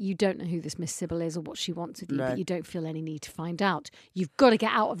gulp. You don't know who this Miss Sybil is or what she wants with you, but you don't feel any need to find out. You've got to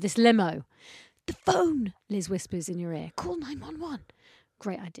get out of this limo. The phone, Liz whispers in your ear. Call 911.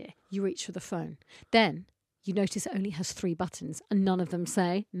 Great idea. You reach for the phone. Then you notice it only has 3 buttons and none of them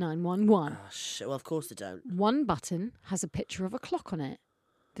say 911. Oh, shit. Well, of course they don't. One button has a picture of a clock on it.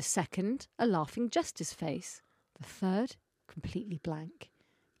 The second, a laughing jester's face. The third, completely blank.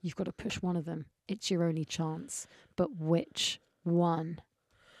 You've got to push one of them. It's your only chance. But which one?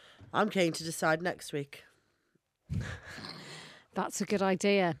 I'm keen to decide next week. That's a good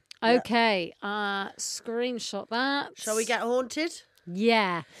idea. Okay, screenshot that. Shall we get haunted?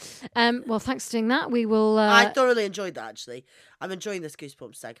 Yeah. Well, thanks for doing that. We will... I thoroughly enjoyed that, actually. I'm enjoying this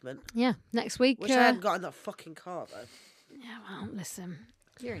Goosebumps segment. Yeah, next week... Wish I hadn't got in that fucking car, though. Yeah, well, listen.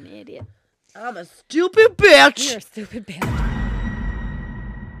 You're an idiot. I'm a stupid bitch. You're a stupid bitch.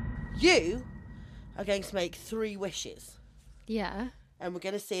 You are going to make 3 wishes. Yeah. And we're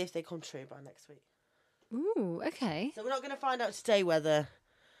going to see if they come true by next week. Ooh, okay. So we're not going to find out today whether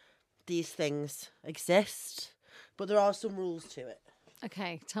these things exist, but there are some rules to it.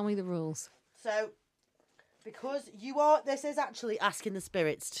 Okay, tell me the rules. So, because this is actually asking the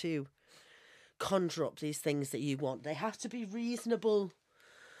spirits to conjure up these things that you want. They have to be reasonable.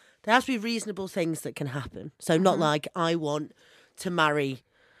 There has to be reasonable things that can happen. So not like, I want to marry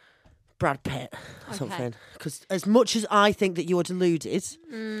Brad Pitt or something. Because as much as I think that you're deluded,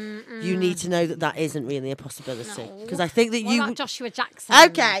 you need to know that isn't really a possibility. Because I think that what you... about Joshua Jackson?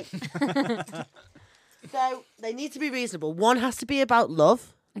 Okay. So they need to be reasonable. One has to be about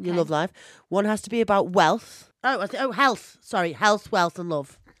love, your love life. One has to be about wealth. Health. Sorry, health, wealth and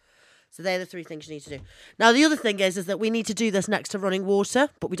love. So they're the 3 things you need to do. Now, the other thing is that we need to do this next to running water,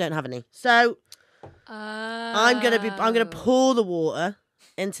 but we don't have any. So I'm gonna pour the water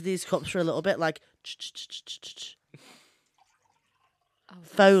into these cups for a little bit, like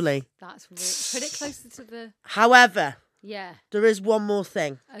Foley. That's put it closer to the... However, Yeah. there is one more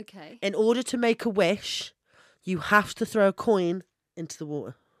thing. Okay. In order to make a wish, you have to throw a coin into the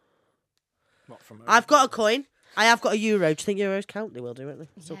water. What, from I've got a coin. I have got a euro. Do you think euros count? They will do, won't they?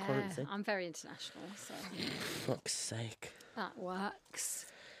 It's all currency. I'm very international, so Fuck's sake. that works.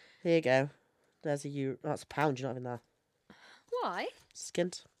 Here you go. There's a euro. That's a pound. You're not having that. Why?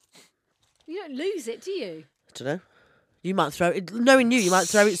 Skint. You don't lose it, do you? I don't know. You might throw it. Knowing you might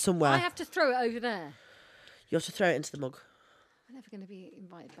throw it somewhere. I have to throw it over there. You have to throw it into the mug. I'm never going to be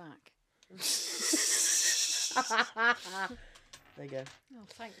invited back. There you go. Oh,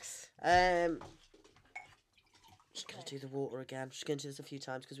 thanks. Just going to do the water again. Just going to do this a few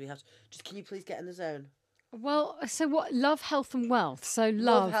times because we have to. Just can you please get in the zone? Well, so what? Love, health, and wealth. So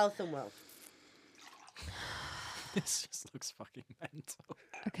love. Health, and wealth. This just looks fucking mental.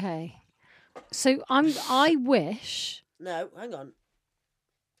 Okay. So I wish. No, hang on.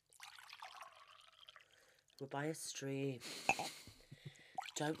 We're by a stream.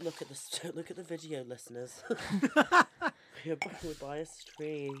 Don't look at the video, listeners. we're by a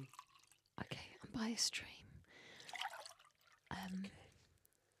stream. Okay, I'm by a stream. I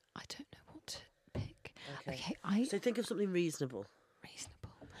don't know what to pick. Okay, So think of something reasonable.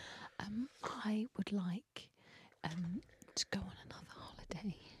 Reasonable. I would like to go on another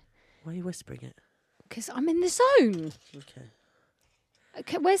holiday. Why are you whispering it? Because I'm in the zone. Okay.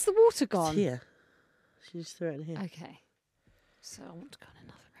 Okay, where's the water gone? It's here. You just throw it in here. Okay. So I want to go on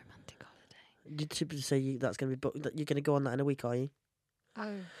another romantic holiday. You typically say that's going to be booked. You're going to go on that in a week, are you? Oh.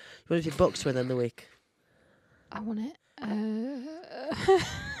 You want to be booked within the week? I want it.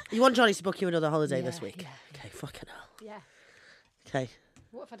 You want Johnny to book you another holiday Yeah, this week? yeah. Okay, fucking hell. Yeah. Okay.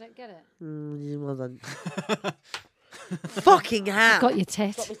 What if I don't get it? Well done. Fucking hell. Got your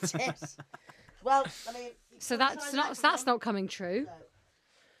tit. Got my tit. Well, I mean. So that's not coming true. No.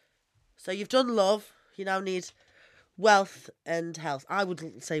 So you've done love. You now need wealth and health. I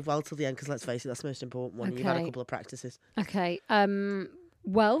would say wealth till the end because let's face it, that's the most important one. You've had a Okay. couple of practices. Okay.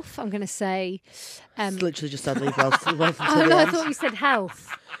 Wealth. I'm going to say. It's literally just said leave wealth. Wealth until Oh the no! I end. thought you said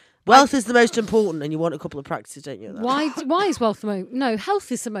health. Wealth is the most important, and you want a couple of practices, don't you? Why is wealth the most? No,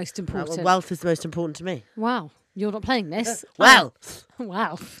 health is the most Well, important. wealth is the most important to me. Wow. You're not playing this. Well.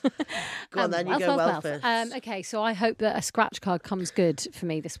 Wow. Go on then, you go well first. Okay, so I hope that a scratch card comes good for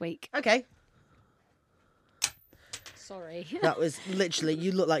me this week. Okay. Sorry. That was literally,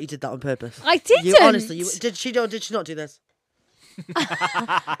 you look like you did that on purpose. I didn't. You honestly, did she not do this?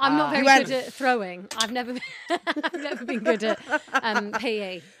 I'm not very good at throwing. I've never been good at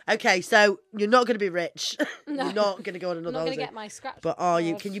PE. Okay, so you're not going to be rich. No. You're not going to go on another I'm not going to holiday. get my scratch But are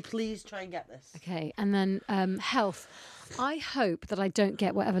you? Can you please try and get this? Okay, and then health. I hope that I don't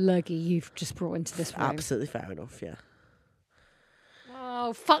get whatever lurgy you've just brought into this room. Absolutely fair enough, yeah.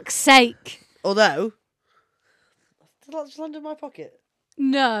 Oh, fuck's sake. Although, did that just land in my pocket?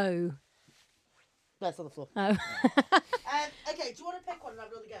 No. No, it's on the floor. Oh. Okay, do you want to pick one and have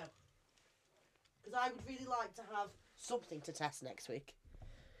another go? Because I would really like to have something to test next week.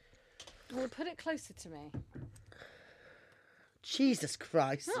 Well, put it closer to me. Jesus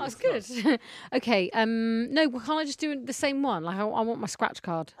Christ. Oh, that's good. Okay, no, can't I just do the same one? Like, I want my scratch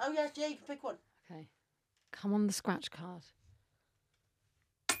card. Oh, yeah, you can pick one. Okay. Come on, the scratch card.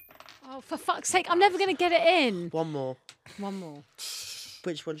 Oh, for fuck's sake, I'm never going to get it in. One more. One more.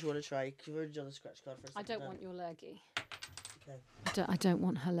 Which one do you want to try? 'Cause you've already done the scratch card for a second. I don't want your lurgy. Okay. I don't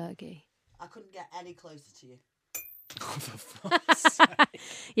want her lurgy. I couldn't get any closer to you. Oh, for fuck's sake.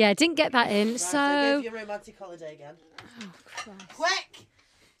 Yeah, I didn't get that in, Right, so... go for your romantic holiday again. Oh, Christ. Quick!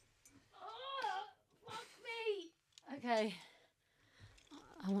 Oh, fuck me! Okay.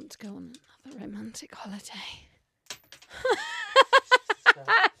 I want to go on another romantic holiday.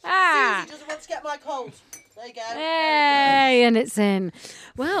 Susie doesn't want to get my cold. There you go. Hey, and it's in.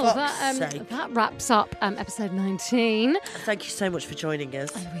 Well, Fuck's sake. that wraps up episode 19. Thank you so much for joining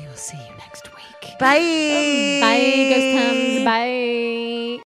us. And we will see you next week. Bye. Bye, ghost hands. Bye.